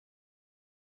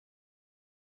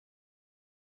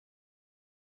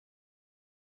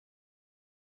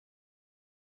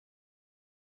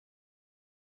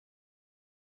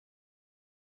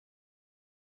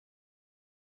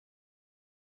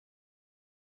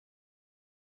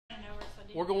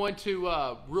we're going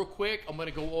to, real quick, I'm going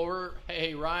to go over,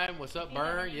 hey, Ryan, what's up,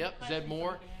 Burn? Yep, Zed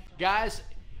Moore. Guys,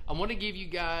 I want to give you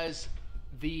guys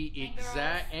the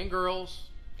exact, and girls,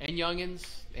 and youngins,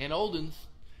 and oldens,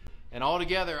 and all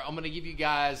together, I'm going to give you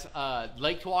guys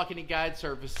Lake Tawakoni Guide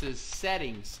Services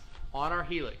settings on our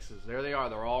Helixes. There they are.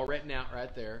 They're all written out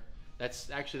right there. That's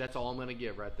all I'm going to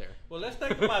give right there. Well, let's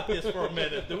think about this for a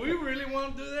minute. Do we really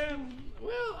want to do that?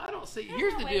 Well, I don't see.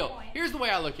 Here's the deal. Here's the way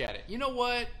I look at it. You know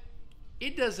what?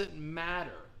 It doesn't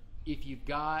matter if you've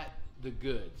got the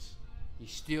goods. You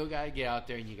still got to get out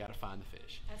there and you got to find the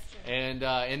fish. That's true.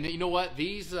 And you know what?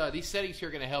 These settings here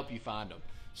are going to help you find them.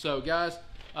 So, guys,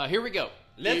 here we go.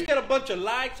 Let's get a bunch of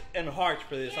likes and hearts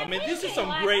for this. Yeah, I mean, this is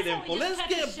some great info. Let's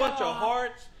get a bunch of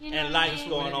hearts and likes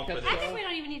going on for this. I think we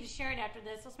don't even need to share it after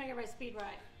this. Let's make everybody speed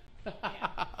ride. Yeah.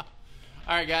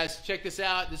 All right, guys, check this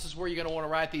out. This is where you're going to want to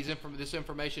write this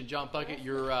information. John Puckett,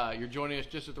 you're joining us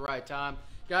just at the right time.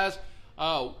 Guys,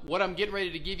 what I'm getting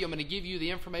ready to give you, I'm going to give you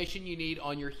the information you need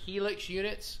on your Helix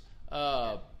units.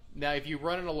 Now, if you're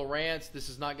running a Lowrance, this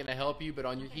is not going to help you, but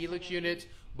on your Helix units,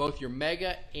 both your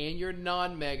Mega and your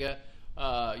non-Mega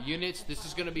units, this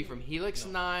is going to be from Helix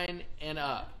 9 and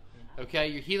up. Okay,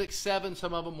 your Helix 7,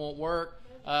 some of them won't work.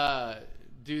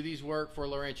 Do these work for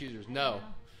Lowrance users? No.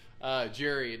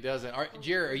 Jerry, it doesn't.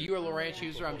 Jerry, are you a Lowrance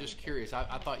user? I'm just curious.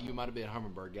 I thought you might have been a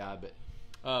Humminbird guy.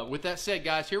 But with that said,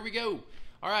 guys, here we go.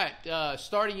 All right,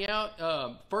 starting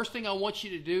out, first thing I want you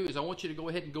to do is I want you to go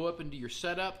ahead and go up into your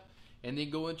setup and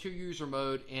then go into your user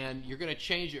mode, and you're going to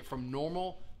change it from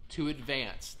normal to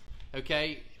advanced.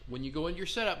 Okay, when you go into your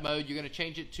setup mode, you're going to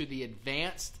change it to the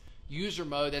advanced user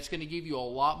mode. That's going to give you a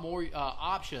lot more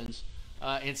options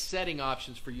and setting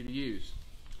options for you to use.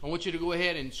 I want you to go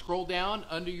ahead and scroll down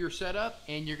under your setup,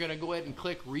 and you're going to go ahead and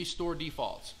click Restore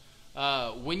Defaults.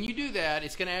 When you do that,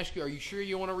 it's going to ask you, are you sure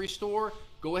you want to restore?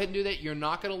 Go ahead and do that. You're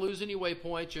not going to lose any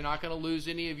waypoints. You're not going to lose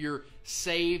any of your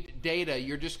saved data.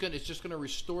 It's just going to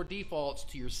restore defaults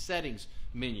to your settings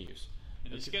menus.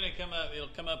 And it's going to come up. It'll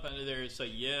come up under there and say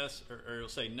yes, or it'll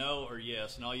say no or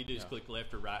yes. And all you do is click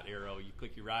left or right arrow. You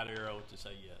click your right arrow to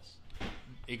say yes.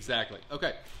 Exactly.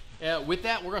 Okay. With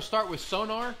that, we're going to start with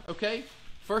sonar. Okay.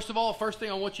 First of all, first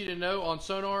thing I want you to know on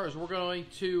sonar is we're going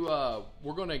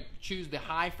to choose the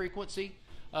high frequency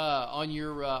on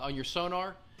your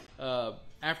sonar.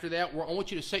 After that, I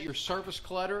want you to set your surface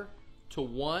clutter to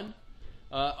 1.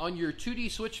 On your 2D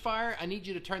switchfire, I need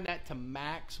you to turn that to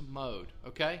max mode.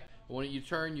 Okay. I want you to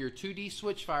turn your 2D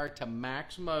switchfire to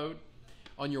max mode.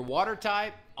 On your water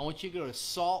type, I want you to go to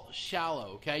salt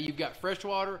shallow. Okay. You've got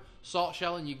freshwater, salt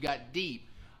shallow, and you've got deep.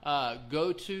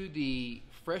 Go to the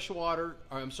freshwater,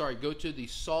 or I'm sorry, go to the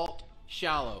salt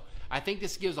shallow. I think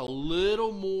this gives a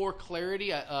little more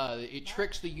clarity. It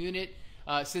tricks the unit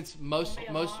since most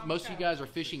of you guys are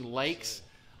fishing lakes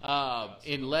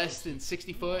in less than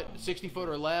 60 foot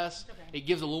or less. It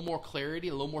gives a little more clarity,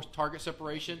 a little more target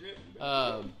separation.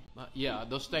 Yeah,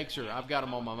 those stakes I've got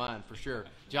them on my mind for sure.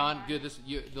 John, good.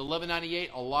 The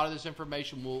 1198. A lot of this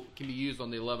information can be used on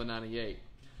the 1198.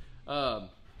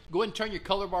 Go ahead and turn your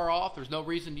color bar off. There's no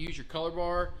reason to use your color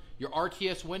bar. Your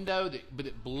RTS window, but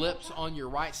it blips on your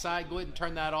right side. Go ahead and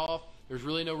turn that off. There's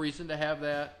really no reason to have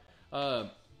that.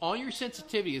 On your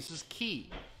sensitivity, this is key.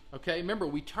 Okay, remember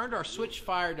we turned our switch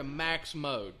fire to max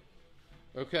mode.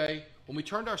 Okay, when we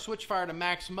turned our switch fire to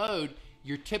max mode,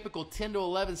 your typical 10 to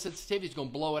 11 sensitivity is going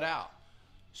to blow it out.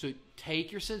 So take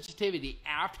your sensitivity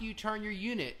after you turn your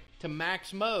unit to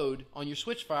max mode on your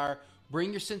switch fire.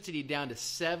 Bring your sensitivity down to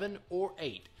 7 or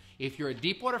 8. If you're a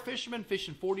deep water fisherman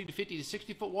fishing 40 to 50 to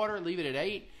 60 foot water, leave it at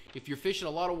 8. If you're fishing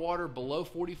a lot of water below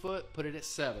 40 foot, put it at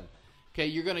 7. Okay,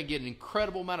 you're going to get an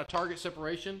incredible amount of target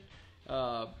separation,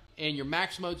 and your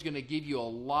max mode is going to give you a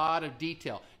lot of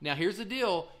detail. Now, here's the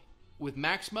deal. With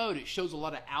max mode, it shows a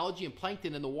lot of algae and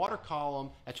plankton in the water column.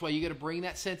 That's why you got to bring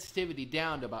that sensitivity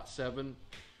down to about 7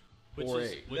 or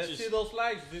 8. Let's see those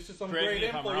likes. This is some Correct great me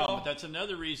if I'm info, wrong, y'all. but that's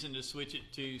another reason to switch it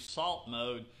to salt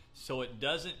mode, so it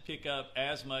doesn't pick up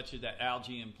as much of that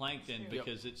algae and plankton,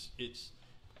 because it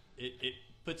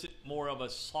puts it more of a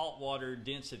saltwater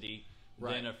density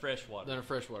than a freshwater.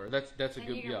 That's a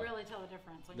good. You can really tell the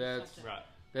difference. That's right.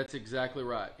 That's exactly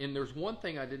right. And there's one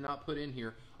thing I did not put in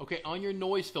here. Okay, on your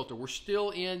noise filter, we're still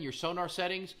in your sonar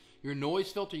settings. Your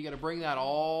noise filter, you got to bring that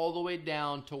all the way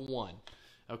down to 1.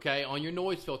 Okay, on your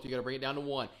noise filter, you got to bring it down to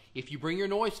 1. If you bring your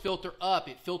noise filter up,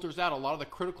 it filters out a lot of the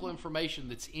critical information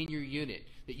that's in your unit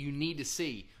that you need to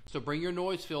see. So bring your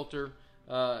noise filter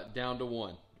down to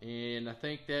 1. And I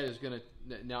think that is going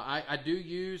to. Now I do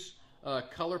use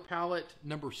color palette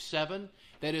number 7.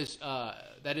 That is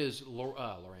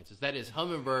Lowrance's. That is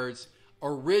Humminbird's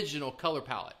original color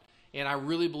palette. and I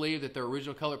really believe that their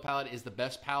original color palette is the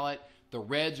best palette. The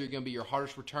reds are going to be your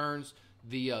hardest returns.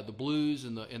 The blues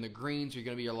and the greens are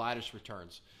going to be your lightest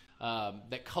returns.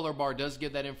 That color bar does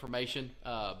give that information,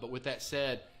 but with that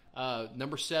said,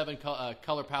 number 7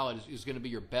 color palette is going to be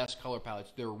your best color palette.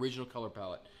 It's their original color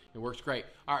palette. It works great.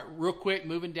 All right, real quick,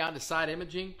 moving down to side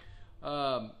imaging.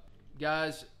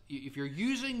 Guys, if you're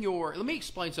using let me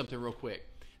explain something real quick.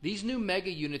 These new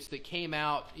mega units that came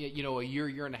out, you know, a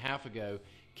year and a half ago,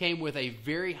 came with a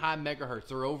very high megahertz.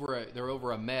 They're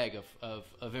over a meg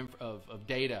of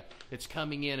data that's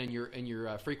coming in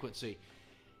your frequency.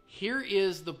 Here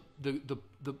is the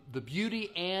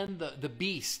beauty and the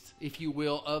beast, if you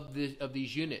will, of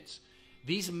these units.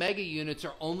 These mega units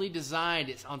are only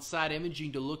designed on side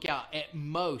imaging to look out at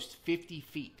most 50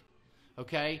 feet.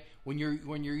 Okay, when you're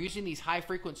using these high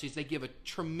frequencies, they give a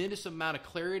tremendous amount of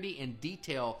clarity and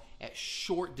detail at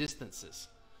short distances.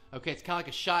 Okay, it's kind of like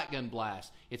a shotgun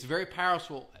blast. It's very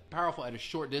powerful at a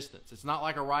short distance. It's not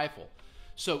like a rifle.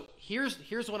 So here's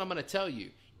what I'm going to tell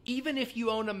you. Even if you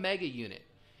own a mega unit,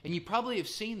 and you probably have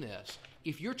seen this,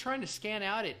 if you're trying to scan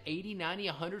out at 80, 90,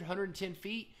 100, 110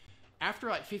 feet, after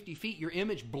like 50 feet, your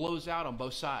image blows out on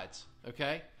both sides.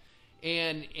 Okay.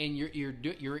 And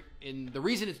the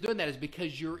reason it's doing that is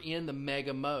because you're in the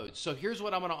mega mode. So here's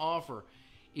what I'm going to offer.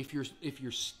 If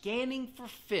you're scanning for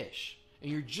fish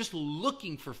and you're just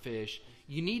looking for fish,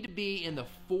 you need to be in the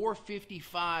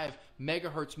 455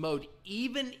 megahertz mode,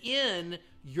 even in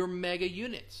your mega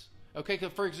units. Okay,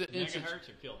 for example, Megahertz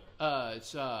or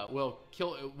kilohertz?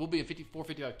 We'll be in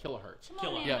 455 kilohertz.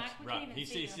 Kilohertz, Yes. right.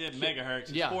 He said megahertz.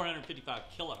 It's Yeah. 455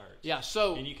 kilohertz. Yeah,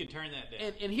 so and you can turn that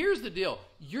down. And here's the deal: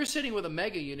 you're sitting with a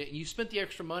mega unit, and you spent the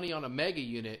extra money on a mega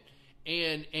unit,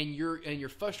 and you're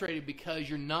frustrated because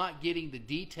you're not getting the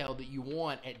detail that you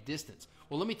want at distance.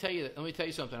 Well, let me tell you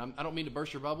something. I don't mean to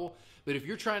burst your bubble, but if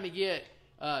you're trying to get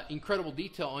incredible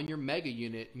detail on your mega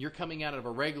unit, and you're coming out of a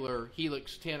regular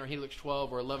Helix 10 or Helix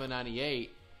 12 or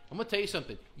 1198, I'm going to tell you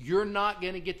something. You're not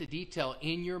going to get the detail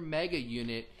in your mega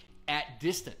unit at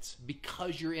distance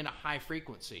because you're in a high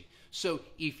frequency. So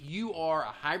if you are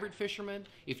a hybrid fisherman,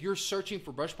 if you're searching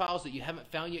for brush piles that you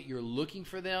haven't found yet, you're looking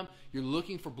for them, you're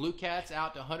looking for blue cats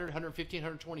out to 100, 115,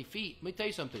 120 feet, let me tell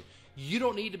you something. You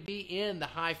don't need to be in the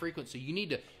high frequency. You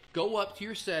need to go up to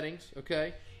your settings,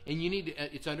 okay? And you need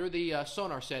to, it's under the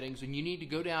sonar settings, and you need to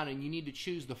go down and you need to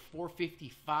choose the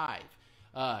 455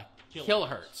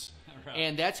 kilohertz. Right.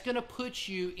 And that's going to put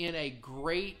you in a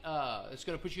great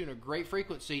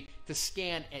frequency to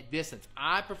scan at distance.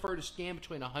 I prefer to scan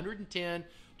between 110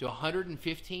 to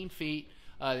 115 feet,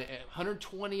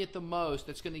 120 at the most.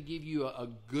 That's going to give you a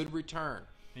good return.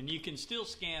 And you can still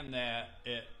scan that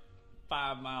at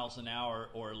 5 miles an hour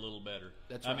or a little better.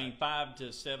 That's right. I mean, 5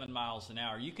 to 7 miles an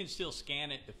hour. You can still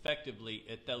scan it effectively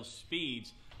at those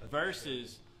speeds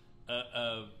versus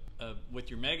with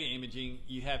your mega imaging,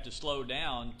 you have to slow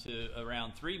down to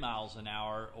around 3 miles an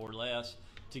hour or less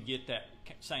to get that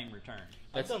same return.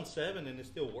 I've done 7 and it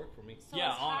still worked for me. So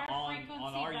yeah, is higher on frequency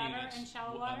our better units, in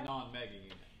shallow water? a non-mega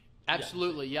unit.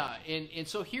 Absolutely, yeah. And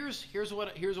so here's what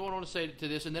I want to say to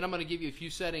this, and then I'm going to give you a few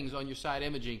settings on your side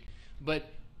imaging.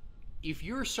 But if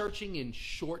you're searching in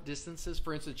short distances,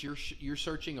 for instance, you're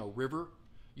searching a river,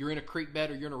 you're in a creek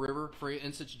bed or you're in a river. For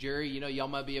instance, Jerry, y'all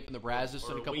might be up in the Brazos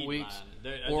in a couple weeks.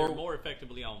 They're more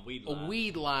effectively on weed line. A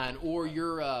weed line, or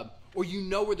you're or you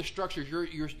know where the structures.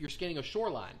 You're scanning a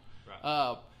shoreline.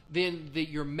 Right. Then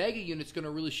your mega unit's going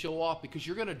to really show off because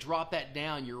you're going to drop that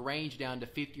down, your range down to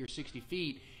 50 or 60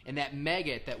 feet, and that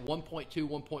mega at that 1.2,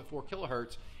 1.4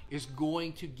 kilohertz is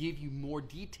going to give you more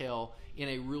detail in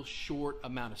a real short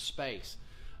amount of space.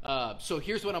 So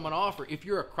here's what I'm going to offer. If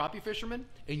you're a crappie fisherman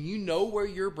and you know where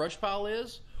your brush pile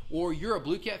is, or you're a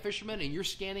blue cat fisherman and you're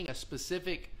scanning a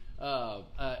specific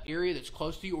area that's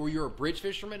close to you, or you're a bridge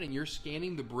fisherman and you're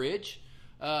scanning the bridge,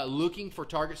 looking for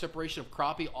target separation of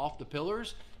crappie off the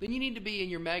pillars, then you need to be in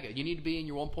your mega. You need to be in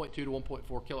your 1.2 to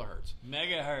 1.4 kilohertz.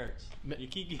 Megahertz. You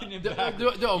keep getting it No,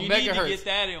 backwards. You megahertz. need to get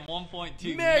that in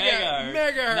 1.2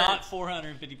 megahertz. not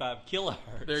 455 kilohertz.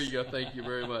 There you go. Thank you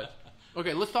very much.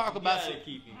 Okay, let's talk about You gotta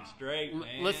keep him straight,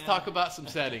 man. let's talk about some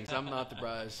settings. I'm not the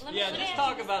prize. Yeah, let's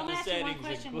talk about the Let me ask settings you one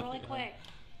question and- really quick.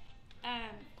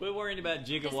 Quit worrying about Does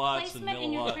gigawatts and placement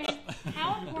in your milliwatts.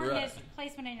 how important Right. is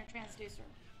placement in your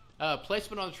transducer?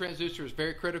 Placement on the transducer is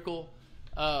very critical.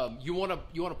 You want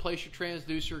to place your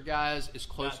transducer, guys, as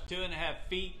close. About 2.5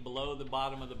 feet below the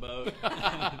bottom of the boat. Yeah,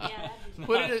 that'd be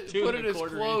Put it Two put and it a as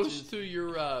quarter close inches. to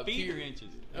your Feet to or your-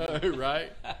 inches?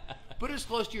 right. Put it as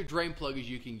close to your drain plug as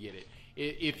you can get it.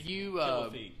 If you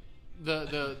Feet.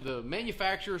 the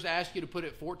manufacturers ask you to put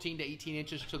it 14 to 18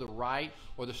 inches to the right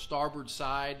or the starboard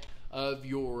side of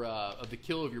your of the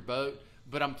keel of your boat.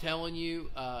 But I'm telling you,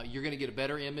 you're going to get a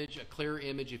better image, a clearer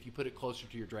image if you put it closer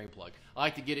to your drain plug. I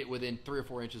like to get it within 3 or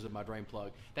 4 inches of my drain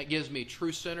plug. That gives me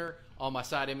true center on my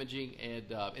side imaging,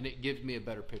 and it gives me a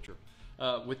better picture.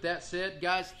 With that said,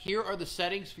 guys, here are the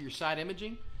settings for your side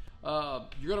imaging.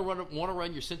 You're going to want to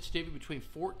run your sensitivity between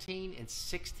 14 and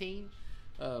 16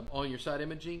 on your side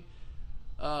imaging.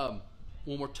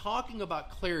 When we're talking about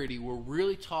clarity, we're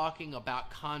really talking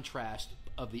about contrast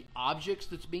of the objects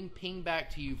that's being pinged back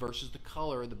to you versus the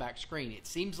color of the back screen. It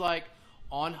seems like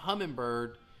on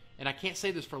Humminbird, and I can't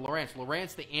say this for Lowrance.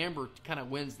 Lowrance, the amber kind of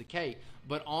wins the cake.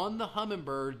 But on the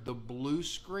Humminbird, the blue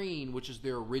screen, which is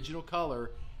their original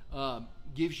color,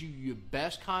 gives you your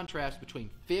best contrast between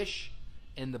fish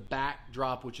and the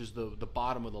backdrop, which is the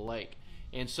bottom of the lake.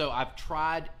 And so I've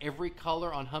tried every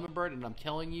color on Humminbird, and I'm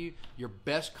telling you, your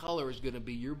best color is going to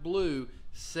be your blue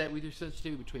set with your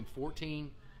sensitivity between 14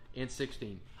 and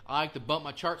 16. I like to bump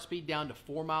my chart speed down to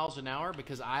 4 miles an hour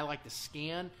because I like to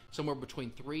scan somewhere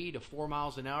between 3 to 4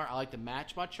 miles an hour. I like to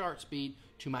match my chart speed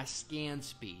to my scan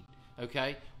speed.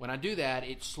 Okay? When I do that,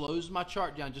 it slows my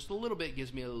chart down just a little bit,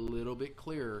 gives me a little bit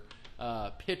clearer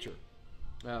picture.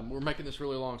 We're making this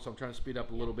really long, so I'm trying to speed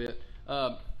up a little bit.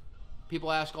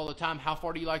 People ask all the time, how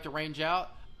far do you like to range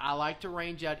out? I like to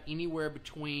range out anywhere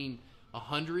between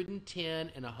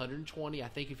 110 and 120. I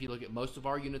think if you look at most of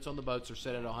our units on the boats are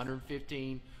set at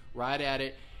 115, right at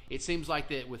it. It seems like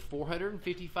that with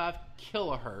 455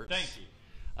 kilohertz. Thank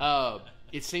you.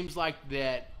 It seems like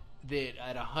that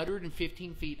at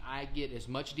 115 feet, I get as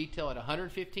much detail at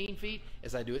 115 feet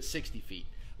as I do at 60 feet.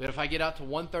 But if I get out to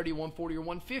 130, 140, or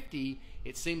 150,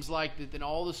 it seems like that then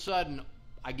all of a sudden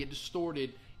I get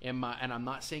distorted and I'm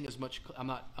not seeing as much. I'm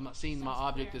not seeing my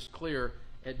object as clear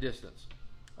at distance.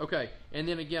 Okay, and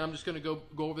then again, I'm just going to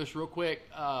go over this real quick.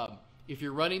 If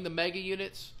you're running the mega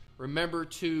units, remember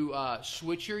to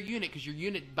switch your unit because your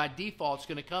unit by default is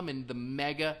going to come in the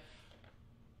mega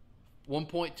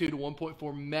 1.2 to 1.4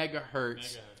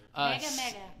 megahertz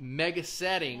mega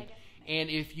setting. Mega. And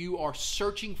if you are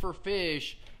searching for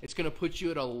fish, it's going to put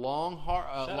you at a long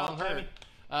herd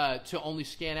to only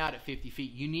scan out at 50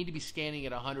 feet. You need to be scanning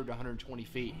at 100 to 120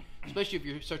 feet, especially if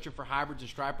you're searching for hybrids and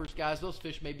stripers. Guys, those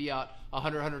fish may be out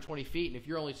 100, 120 feet, and if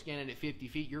you're only scanning at 50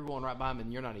 feet, you're going right by them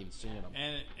and you're not even seeing them.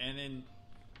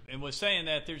 And was saying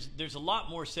that there's a lot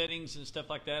more settings and stuff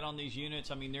like that on these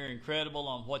units. I mean, they're incredible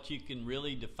on what you can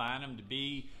really define them to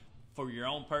be for your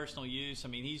own personal use. I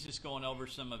mean, he's just going over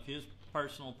some of his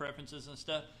personal preferences and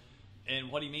stuff. And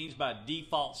what he means by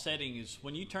default setting is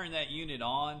when you turn that unit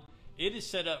on, it is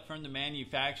set up from the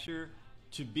manufacturer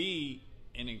to be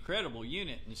an incredible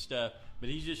unit and stuff, but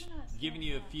he's just giving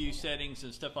you a few settings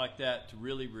and stuff like that to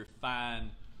really refine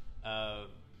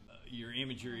your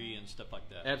imagery and stuff like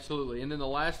that. Absolutely. And then the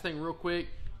last thing real quick,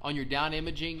 on your down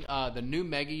imaging, the new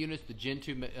mega units, the Gen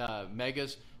 2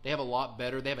 megas, they have a lot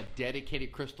better. They have a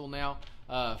dedicated crystal now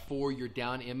for your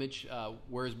down image,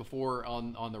 whereas before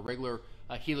on the regular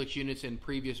Helix units in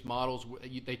previous models,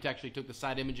 they actually took the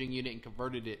side imaging unit and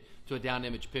converted it to a down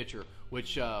image picture,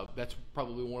 which that's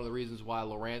probably one of the reasons why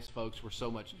Lowrance folks were so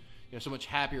much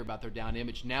happier about their down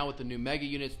image. Now with the new mega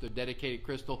units, the dedicated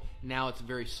crystal, now it's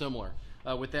very similar.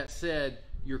 With that said,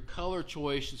 your color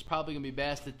choice is probably going to be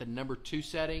best at the number 2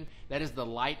 setting. That is the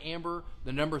light amber.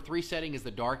 The number 3 setting is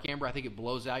the dark amber. I think it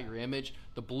blows out your image.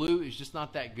 The blue is just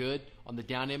not that good on the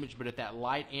down image, but at that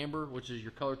light amber, which is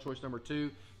your color choice number 2,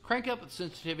 crank up the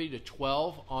sensitivity to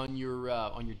 12 on your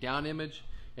down image,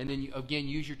 and then you, again,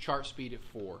 use your chart speed at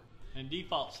 4. And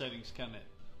default settings come at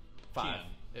 5. 10.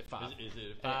 At 5. Is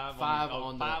it a 5? 5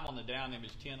 on 5 on the down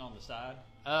image, 10 on the side?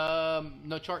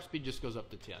 No, chart speed just goes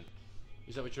up to 10.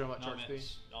 Is that what you're talking about, chart speed?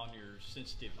 On your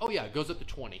sensitivity. Oh, yeah, it goes up to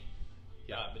 20.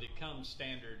 Yeah. Right, but it comes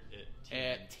standard at 10.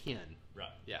 At 10. Right.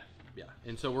 Yeah.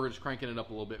 And so we're just cranking it up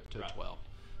a little bit to Right. 12.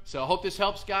 So I hope this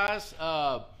helps, guys.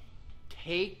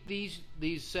 Take these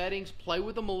settings, play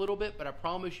with them a little bit, but I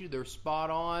promise you they're spot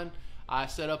on. I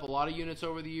set up a lot of units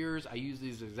over the years. I use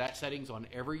these exact settings on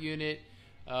every unit,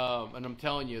 and I'm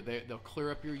telling you, they'll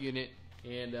clear up your unit,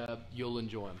 and you'll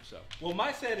enjoy them. So. Well,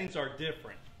 my settings are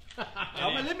different.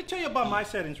 Let me tell you about my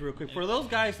settings real quick. For those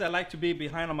guys that like to be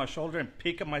behind on my shoulder and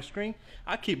peek at my screen,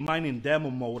 I keep mine in demo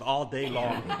mode all day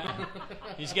long.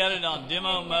 He's got it on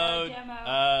demo mode,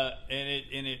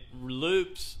 and it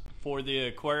loops for the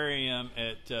aquarium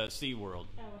at SeaWorld.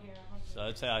 So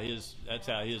that's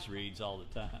how his reads all the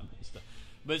time and stuff.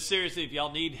 But seriously, if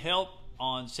y'all need help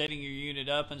on setting your unit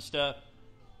up and stuff,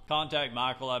 contact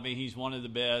Michael. I mean, he's one of the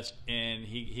best, and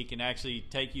he can actually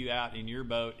take you out in your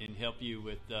boat and help you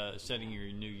with setting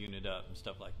your new unit up and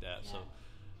stuff like that. So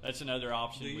that's another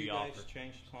option we offer. Do you guys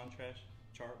change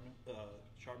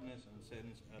sharpness and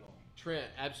settings at all? Trent,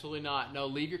 absolutely not. No,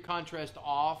 leave your contrast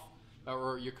off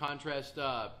or your contrast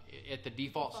at the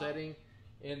default setting,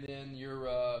 and then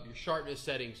your sharpness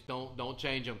settings don't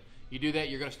change them. You do that,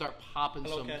 you're going to start popping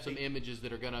some images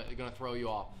that are going to throw you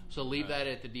off. So leave that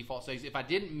at the default settings. If I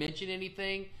didn't mention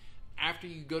anything, after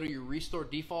you go to your restore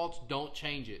defaults, don't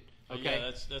change it. Okay.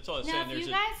 Yeah, that's all I was Now, saying. if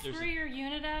you guys screw your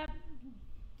unit up,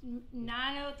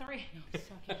 903.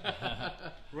 No,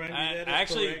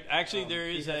 just joking. Actually, there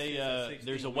is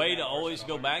there's a way to always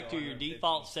go back to your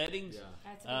default settings.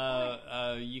 That's a good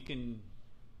point. You can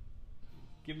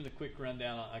give me the quick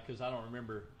rundown because I don't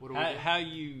remember What do how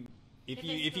you. If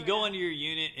you screw go it up. into your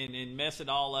unit and mess it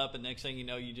all up, and next thing you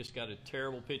know, you just got a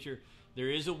terrible picture. There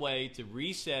is a way to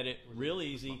reset it real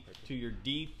easy to your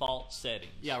default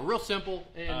settings. Yeah, real simple.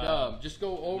 And just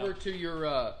go over to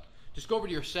your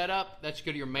setup. Let's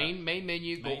go to your main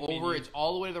menu. Go Main over. menu. It's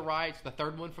all the way to the right. It's the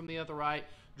third one from the other right.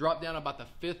 Drop down about the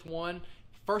fifth one.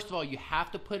 First of all, you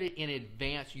have to put it in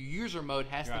advanced. Your user mode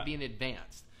has to be in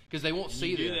advanced because they won't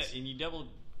see You do this. that, and you double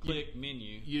click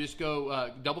menu. You just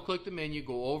go double click the menu,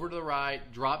 go over to the right,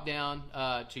 drop down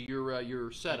to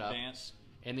your setup, Advanced.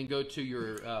 and then go to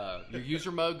your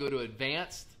user mode. Go to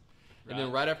advanced, and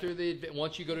then right after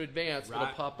once you go to advanced, it'll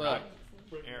pop up.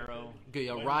 Arrow.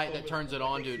 Right, that turns it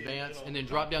on to advanced, and then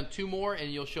drop down two more,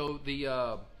 and you'll show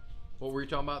the what were you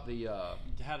talking about? The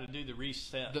How to do the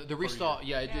reset. the restore.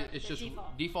 Yeah, It's the just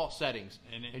default. default settings,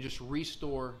 And and just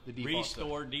restore the default.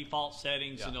 Restore default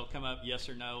settings, and it'll come up yes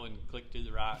or no, and click to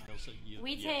the right. And it'll say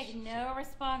We yes. take no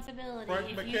responsibility Frank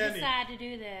if you McKinney. decide to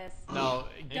do this. No,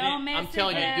 Don't mess I'm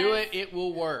telling you, with do us. it. It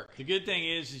will work. The good thing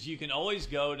is you can always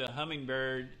go to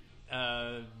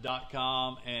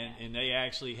humminbird.com and they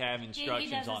actually have He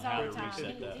instructions does this on how all to the time.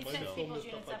 reset that. He sets So. people's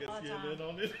units up all the time. And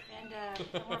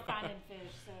we're finding fish,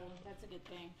 so that's a good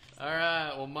thing. All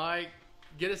right. Well, Mike,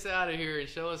 get us out of here and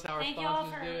show us how our Thank y'all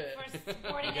sponsors do it. for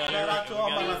supporting We got us. Shout out to all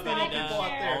my everything Latino like done, people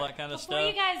out there. all that kind of Before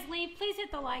stuff. you guys leave, please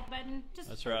hit the like button. Just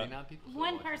That's right. 39 people.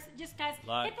 one person, just guys,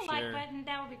 Like, hit the like share. button.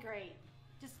 That would be great.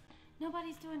 Just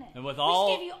nobody's doing it. And with we all-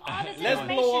 just give you all this Let's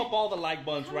information. blow up all the like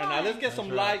buttons Come right now. on. Let's get some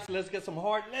That's right. likes. Let's get some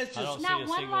heart. Let's I don't just see Not a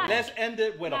one single like. let's end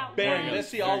it with a Not bang. one. Let's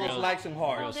see all There those goes. likes and Oh,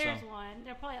 hearts. there's some. one.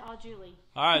 They're probably all Julie.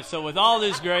 All right, so with all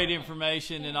this great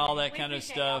information and all that We kind of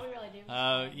appreciate y'all, stuff, we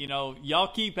really do. you know, y'all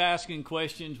keep asking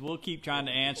questions. We'll keep trying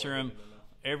to answer them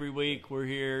every week. We're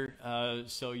here,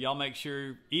 so y'all make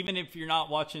sure, even if you're not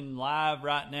watching live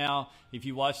right now, if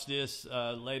you watch this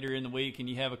later in the week and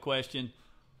you have a question,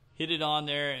 hit it on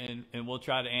there and we'll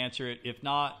try to answer it. If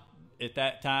not, at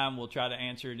that time, we'll try to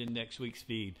answer it in next week's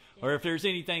feed. Or if there's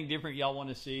anything different y'all want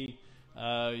to see,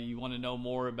 you want to know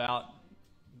more about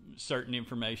certain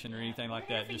information or anything like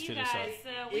We're here that, for just you hit us up. guys, so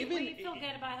we Even- feel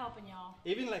good about helping y'all.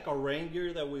 Even like a rain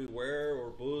gear that we wear or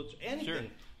boots, anything. Sure,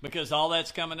 because all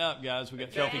that's coming up, guys. We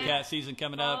got Trophy Yeah. Cat season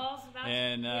coming up, Fall's about to-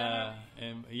 and yeah.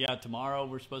 yeah, tomorrow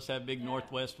we're supposed to have big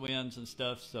northwest winds and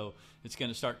stuff, so it's going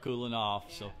to start cooling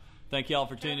off. So thank y'all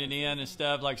for tuning in and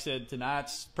stuff. Like I said,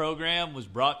 tonight's program was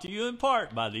brought to you in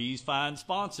part by these fine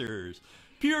sponsors: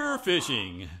 Pure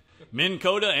Fishing, Minn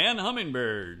Kota, and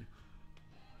Humminbird.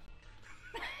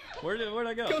 Where'd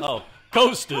I go? Oh,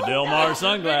 Costa Del Mar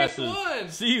sunglasses. one.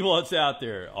 See what's out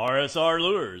there. RSR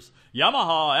Lures,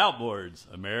 Yamaha Outboards,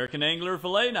 American Angler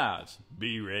Fillet Knives,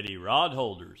 Be Ready Rod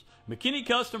Holders, McKinney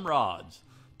Custom Rods,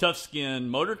 Tough Skin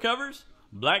Motor Covers,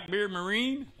 Blackbeard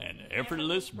Marine, and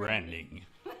Effortless Branding.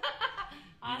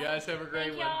 You guys have a great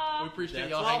Thank one. y'all. We appreciate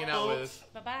That's y'all all, hanging out with folks. us.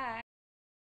 Bye-bye.